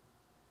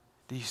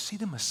 Do you see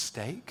the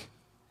mistake?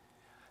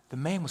 The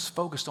man was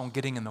focused on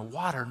getting in the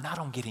water, not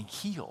on getting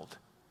healed.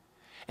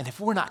 And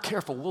if we're not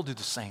careful, we'll do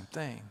the same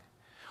thing.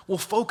 We'll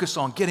focus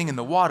on getting in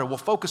the water. We'll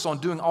focus on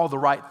doing all the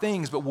right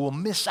things, but we'll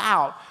miss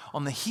out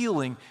on the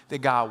healing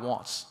that God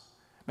wants.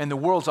 Man, the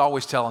world's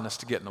always telling us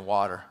to get in the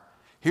water.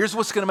 Here's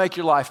what's going to make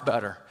your life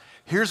better.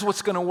 Here's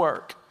what's going to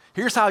work.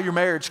 Here's how your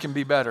marriage can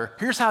be better.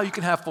 Here's how you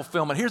can have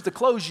fulfillment. Here's the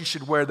clothes you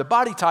should wear, the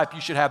body type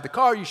you should have, the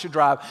car you should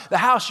drive, the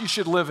house you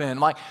should live in.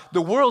 Like,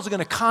 the world's going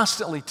to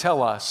constantly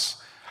tell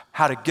us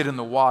how to get in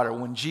the water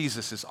when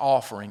Jesus is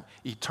offering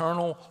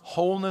eternal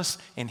wholeness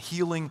and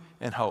healing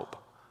and hope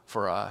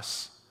for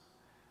us.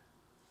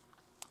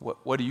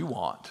 What do you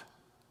want?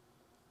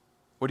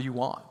 What do you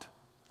want?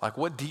 Like,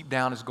 what deep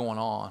down is going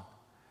on?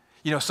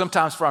 You know,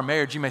 sometimes for our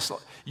marriage,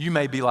 you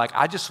may be like,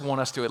 I just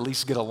want us to at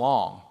least get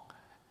along.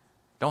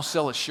 Don't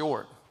sell it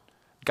short.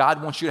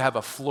 God wants you to have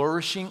a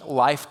flourishing,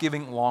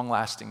 life-giving,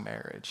 long-lasting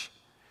marriage.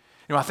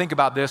 You know, I think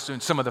about this in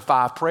some of the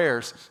 5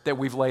 prayers that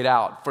we've laid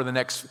out for the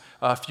next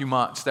few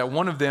months, that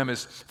one of them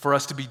is for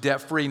us to be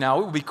debt-free. Now,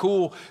 it would be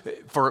cool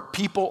for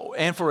people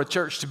and for a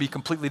church to be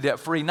completely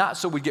debt-free, not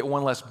so we get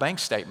one less bank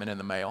statement in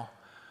the mail,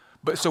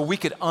 but so we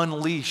could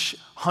unleash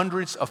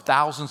hundreds of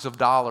thousands of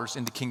dollars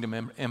into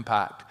kingdom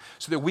impact,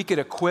 so that we could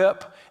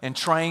equip and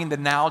train the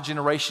now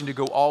generation to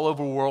go all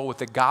over the world with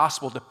the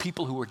gospel to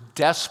people who are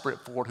desperate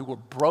for it, who were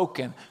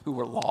broken, who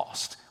were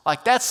lost.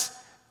 Like, that's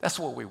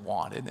what we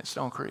want, isn't it,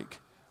 Stone Creek?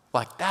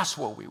 Like, that's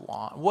what we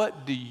want.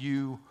 What do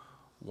you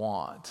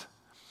want?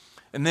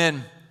 And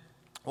then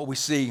what we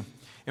see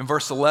in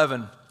verse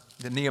 11,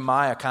 that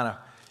Nehemiah kind of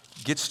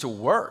gets to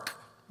work.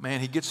 Man,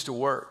 he gets to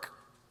work.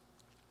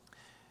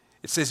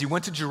 It says he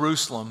went to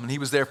Jerusalem and he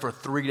was there for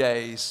 3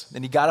 days.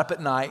 Then he got up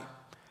at night,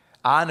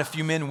 I and a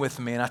few men with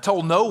me, and I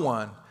told no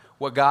one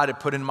what God had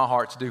put in my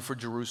heart to do for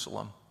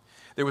Jerusalem.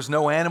 There was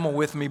no animal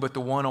with me but the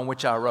one on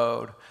which I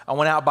rode. I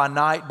went out by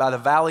night by the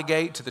valley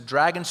gate to the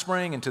dragon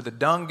spring and to the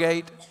dung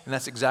gate, and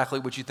that's exactly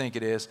what you think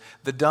it is,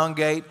 the dung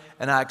gate,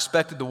 and I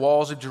expected the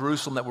walls of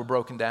Jerusalem that were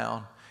broken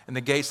down and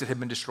the gates that had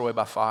been destroyed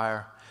by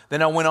fire.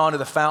 Then I went on to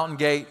the fountain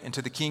gate and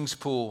to the king's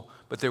pool,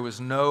 but there was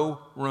no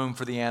room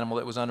for the animal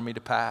that was under me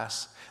to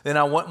pass. Then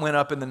I went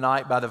up in the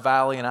night by the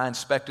valley and I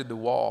inspected the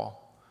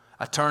wall.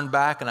 I turned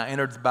back and I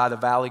entered by the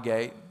valley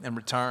gate and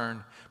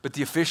returned. But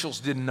the officials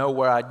didn't know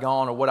where I'd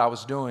gone or what I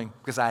was doing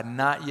because I had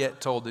not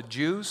yet told the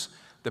Jews,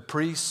 the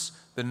priests,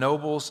 the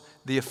nobles,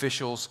 the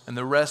officials, and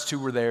the rest who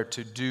were there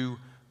to do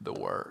the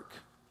work.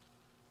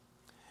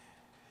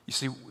 You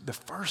see, the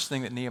first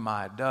thing that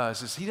Nehemiah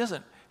does is he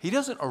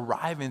doesn't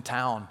arrive in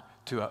town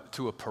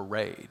to a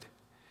parade.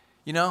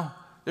 You know?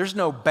 There's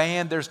no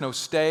band, there's no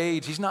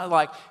stage. He's not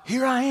like,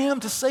 here I am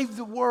to save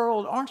the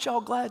world. Aren't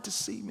y'all glad to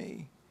see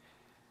me?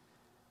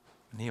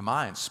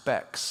 Nehemiah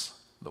inspects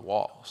the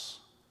walls.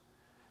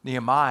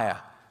 Nehemiah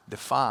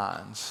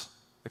defines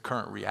the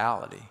current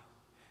reality.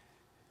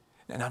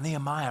 Now,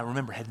 Nehemiah,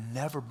 remember, had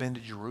never been to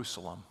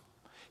Jerusalem.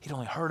 He'd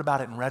only heard about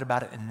it and read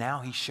about it, and now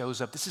he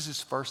shows up. This is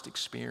his first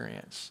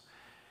experience.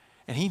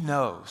 And he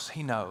knows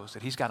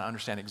that he's got to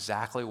understand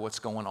exactly what's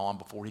going on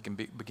before he can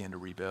begin to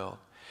rebuild.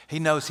 He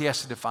knows he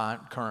has to define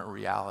current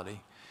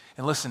reality.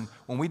 And listen,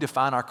 when we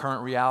define our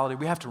current reality,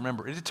 we have to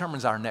remember it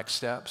determines our next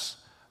steps,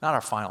 not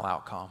our final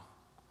outcome.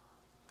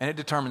 And it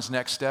determines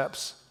next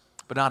steps,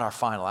 but not our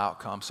final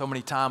outcome. So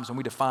many times when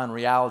we define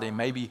reality,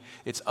 maybe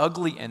it's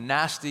ugly and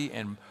nasty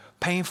and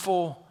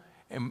painful,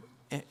 and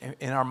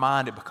in our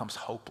mind it becomes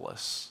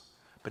hopeless.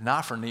 But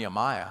not for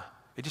Nehemiah.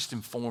 It just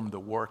informed the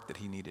work that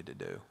he needed to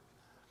do.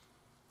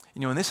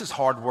 You know, and this is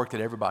hard work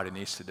that everybody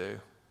needs to do.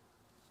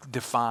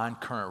 define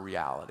current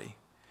reality.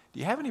 Do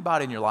you have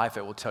anybody in your life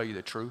that will tell you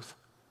the truth?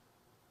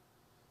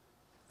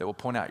 That will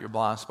point out your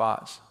blind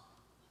spots?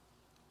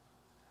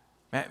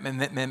 Man,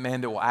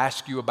 that will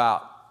ask you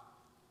about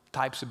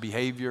types of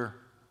behavior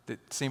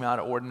that seem out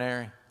of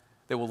ordinary,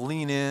 that will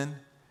lean in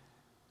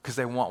because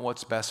they want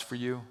what's best for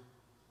you.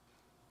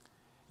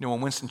 You know,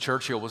 when Winston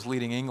Churchill was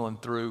leading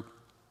England through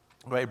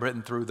Great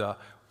Britain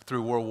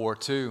through World War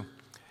II,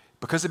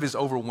 because of his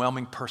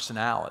overwhelming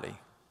personality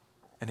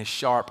and his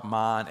sharp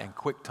mind and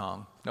quick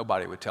tongue,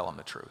 nobody would tell him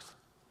the truth.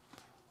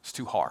 It's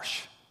too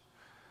harsh.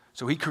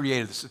 So he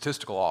created the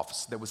statistical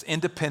office that was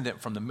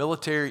independent from the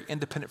military,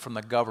 independent from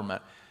the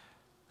government,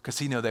 because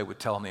he knew they would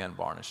tell him the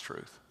unvarnished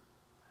truth.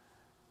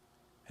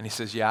 And he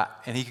says, yeah,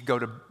 and he could go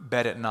to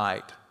bed at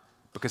night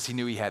because he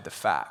knew he had the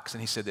facts.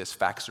 And he said this,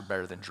 facts are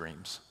better than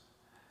dreams.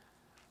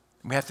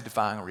 We have to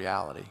define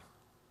reality.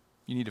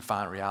 You need to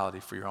find reality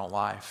for your own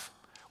life.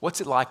 What's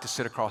it like to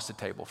sit across the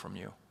table from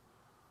you?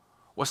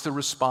 What's the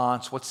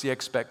response? What's the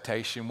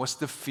expectation? What's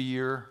the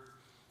fear?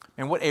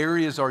 And what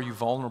areas are you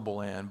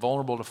vulnerable in?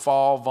 Vulnerable to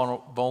fall,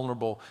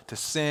 vulnerable to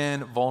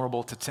sin,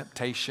 vulnerable to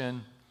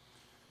temptation.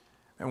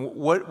 And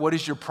what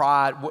is your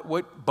pride?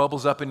 What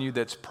bubbles up in you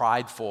that's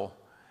prideful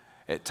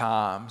at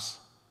times?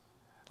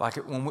 Like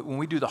when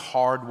we do the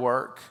hard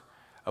work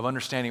of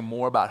understanding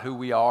more about who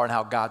we are and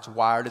how God's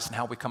wired us and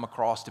how we come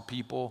across to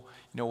people,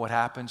 you know what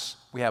happens?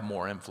 We have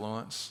more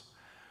influence.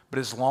 But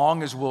as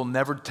long as we'll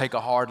never take a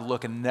hard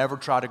look and never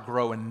try to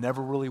grow and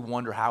never really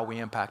wonder how we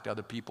impact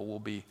other people,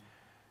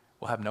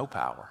 we'll have no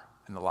power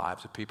in the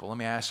lives of people. Let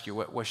me ask you,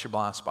 what's your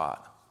blind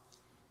spot?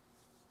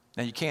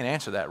 Now, you can't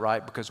answer that,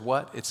 right? Because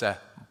what? It's a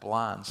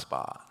blind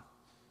spot.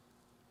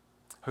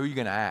 Who are you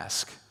going to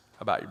ask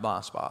about your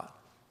blind spot?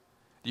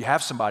 Do you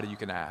have somebody you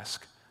can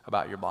ask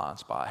about your blind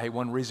spot? Hey,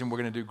 one reason we're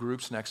going to do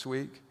groups next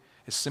week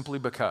is simply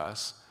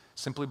because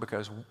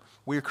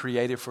we're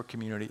created for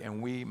community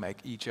and we make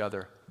each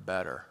other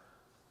better.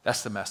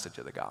 That's the message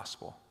of the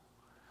gospel.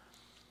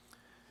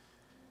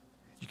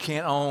 You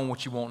can't own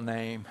what you won't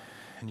name,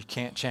 and you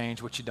can't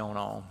change what you don't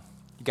own.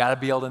 You got to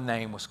be able to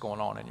name what's going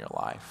on in your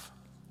life.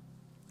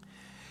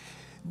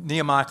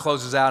 Nehemiah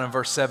closes out in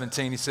verse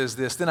 17. He says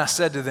this, "Then I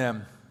said to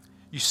them,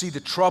 you see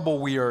the trouble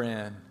we are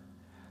in,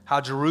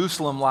 how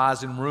Jerusalem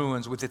lies in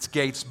ruins with its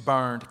gates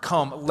burned.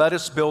 Come, let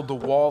us build the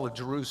wall of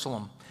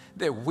Jerusalem,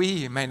 that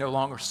we may no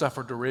longer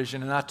suffer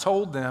derision. And I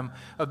told them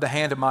of the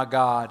hand of my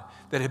God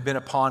that had been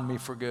upon me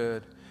for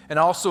good, and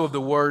also of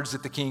the words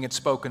that the king had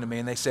spoken to me.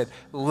 And they said,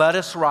 let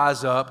us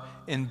rise up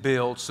and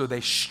build. So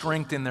they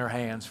strengthened their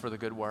hands for the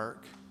good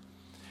work."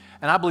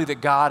 And I believe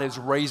that God is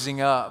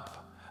raising up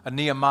a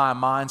Nehemiah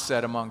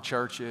mindset among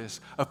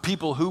churches of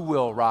people who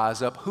will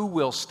rise up, who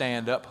will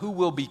stand up, who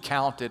will be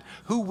counted,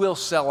 who will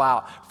sell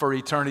out for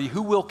eternity,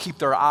 who will keep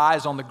their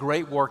eyes on the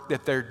great work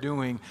that they're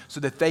doing so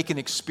that they can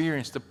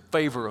experience the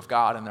favor of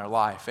God in their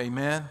life.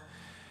 Amen?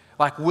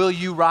 Like, will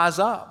you rise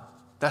up?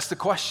 That's the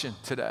question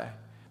today.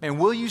 And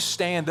will you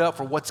stand up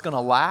for what's going to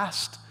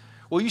last?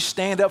 Will you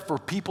stand up for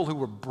people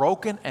who are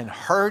broken and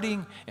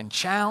hurting and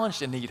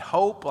challenged and need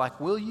hope? Like,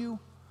 will you?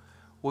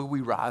 Will we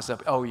rise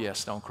up? Oh, yes,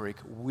 Stone Creek,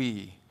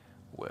 we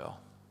will.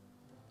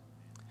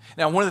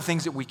 Now, one of the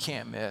things that we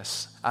can't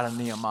miss out of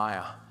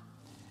Nehemiah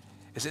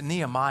is that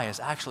Nehemiah is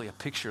actually a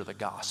picture of the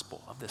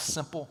gospel, of the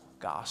simple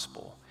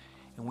gospel.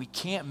 And we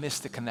can't miss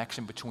the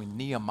connection between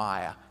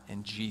Nehemiah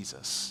and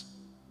Jesus.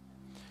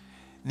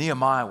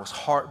 Nehemiah was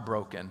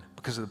heartbroken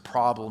because of the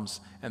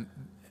problems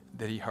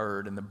that he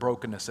heard and the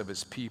brokenness of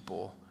his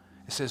people.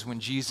 It says when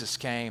Jesus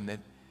came that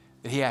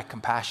he had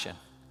compassion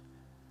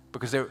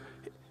because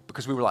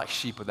we were like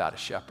sheep without a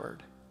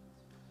shepherd.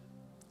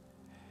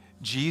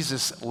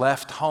 Jesus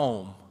left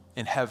home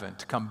in heaven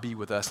to come be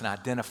with us and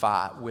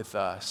identify with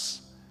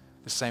us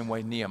the same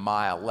way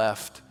Nehemiah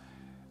left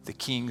the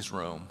king's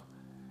room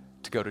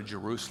to go to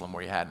Jerusalem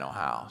where he had no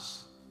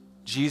house.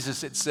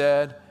 Jesus, it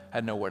said,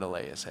 had nowhere to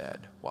lay his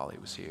head while he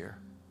was here.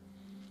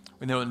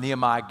 We know that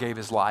Nehemiah gave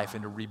his life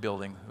into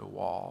rebuilding the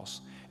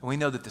walls. And we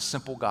know that the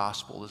simple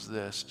gospel is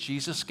this: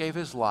 Jesus gave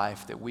his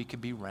life that we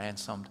could be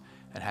ransomed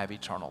and have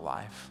eternal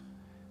life.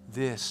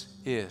 This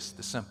is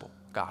the simple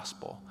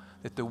gospel,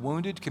 that the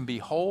wounded can be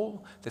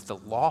whole, that the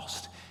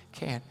lost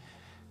can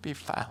be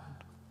found.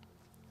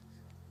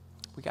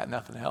 We got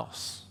nothing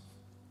else,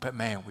 but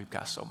man, we've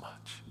got so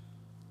much.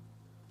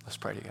 Let's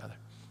pray together.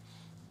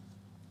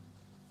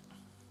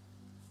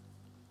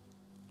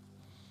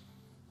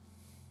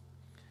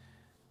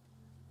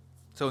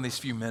 So in these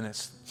few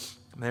minutes,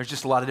 there's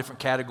just a lot of different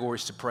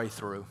categories to pray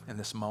through in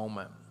this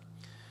moment.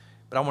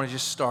 But I want to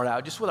just start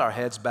out just with our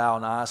heads bowed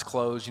and eyes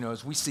closed. You know,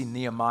 as we see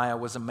Nehemiah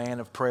was a man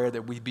of prayer,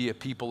 that we be a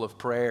people of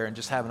prayer and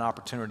just have an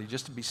opportunity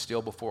just to be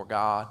still before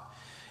God.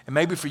 And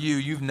maybe for you,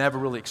 you've never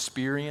really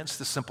experienced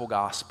the simple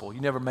gospel.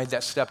 You never made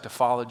that step to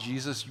follow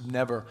Jesus. You've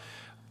never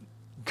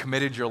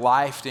committed your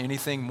life to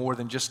anything more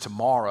than just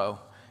tomorrow.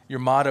 Your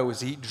motto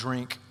is eat,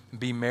 drink, and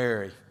be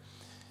merry.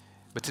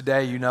 But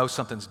today you know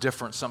something's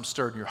different. Something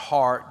stirred in your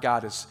heart.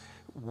 God is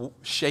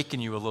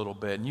shaking you a little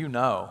bit. And you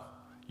know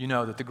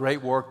that the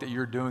great work that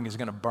you're doing is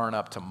going to burn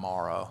up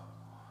tomorrow.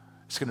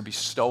 It's going to be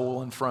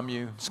stolen from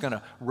you.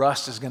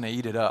 Rust is going to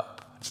eat it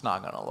up. It's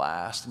not going to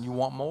last, and you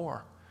want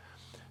more.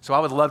 So I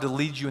would love to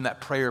lead you in that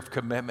prayer of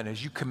commitment.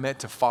 As you commit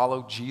to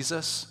follow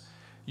Jesus,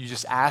 you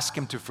just ask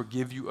him to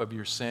forgive you of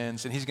your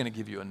sins, and he's going to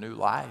give you a new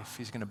life.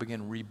 He's going to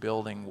begin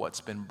rebuilding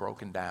what's been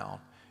broken down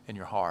in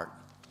your heart.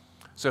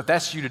 So if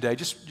that's you today,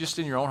 just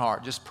in your own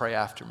heart, just pray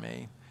after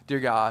me.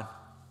 Dear God,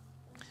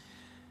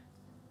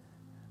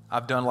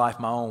 I've done life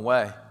my own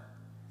way,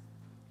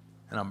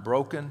 and I'm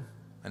broken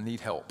and need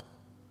help.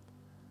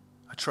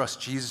 I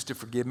trust Jesus to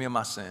forgive me of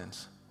my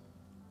sins.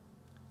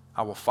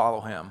 I will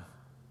follow him.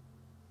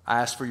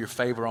 I ask for your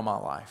favor on my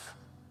life.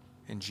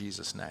 In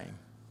Jesus' name.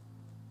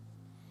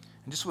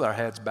 And just with our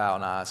heads bowed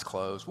and eyes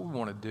closed, what we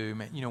want to do,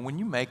 man, when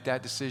you make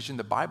that decision,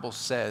 the Bible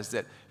says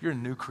that you're a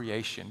new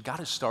creation. God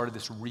has started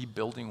this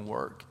rebuilding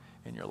work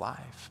in your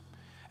life.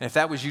 And if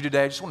that was you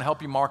today, I just want to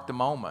help you mark the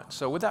moment.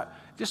 So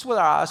just with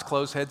our eyes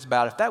closed, heads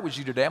bowed, if that was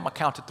you today, I'm going to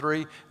count to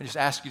 3 and just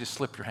ask you to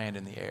slip your hand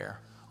in the air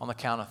on the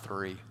count of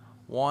 3.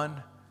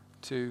 1,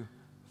 2,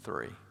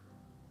 3.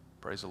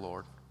 Praise the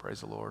Lord.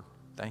 Praise the Lord.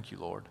 Thank you,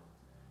 Lord.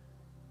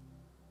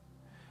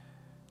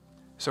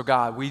 So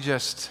God, we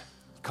just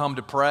come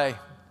to pray,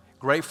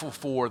 grateful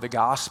for the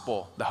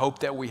gospel, the hope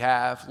that we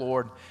have,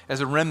 Lord,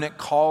 as a remnant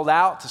called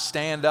out to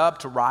stand up,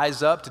 to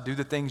rise up, to do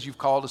the things you've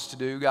called us to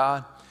do,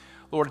 God.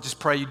 Lord, I just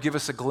pray you'd give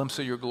us a glimpse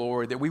of your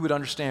glory, that we would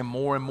understand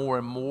more and more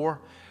and more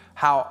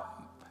how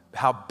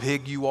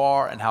big you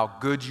are and how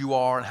good you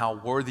are and how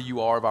worthy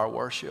you are of our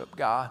worship,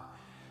 God.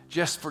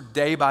 Just for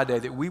day by day,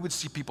 that we would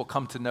see people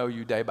come to know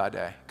you day by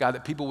day. God,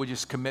 that people would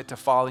just commit to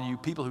following you,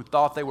 people who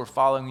thought they were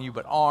following you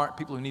but aren't,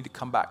 people who need to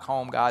come back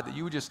home, God, that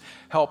you would just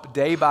help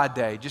day by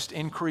day, just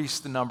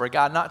increase the number.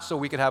 God, not so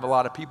we could have a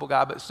lot of people,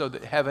 God, but so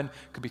that heaven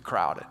could be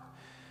crowded.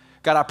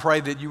 God, I pray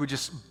that you would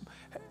just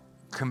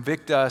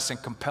convict us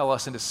and compel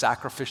us into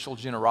sacrificial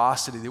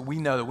generosity, that we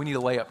know that we need to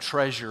lay up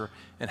treasure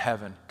in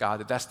heaven,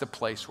 God, that's the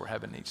place where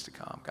heaven needs to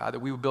come. God, that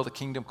we would build a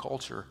kingdom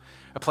culture,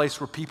 a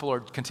place where people are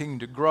continuing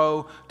to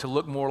grow, to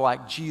look more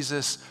like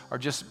Jesus, or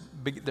just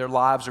their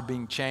lives are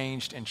being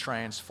changed and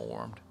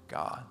transformed,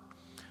 God.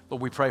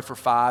 Lord, we pray for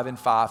 5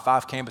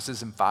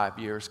 campuses in 5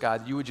 years.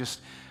 God, you would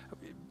just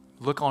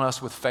look on us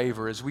with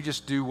favor as we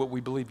just do what we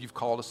believe you've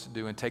called us to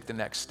do and take the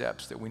next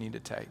steps that we need to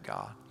take,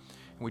 God.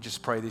 And we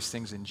just pray these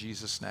things in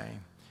Jesus'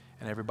 name.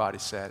 And everybody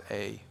said,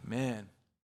 amen.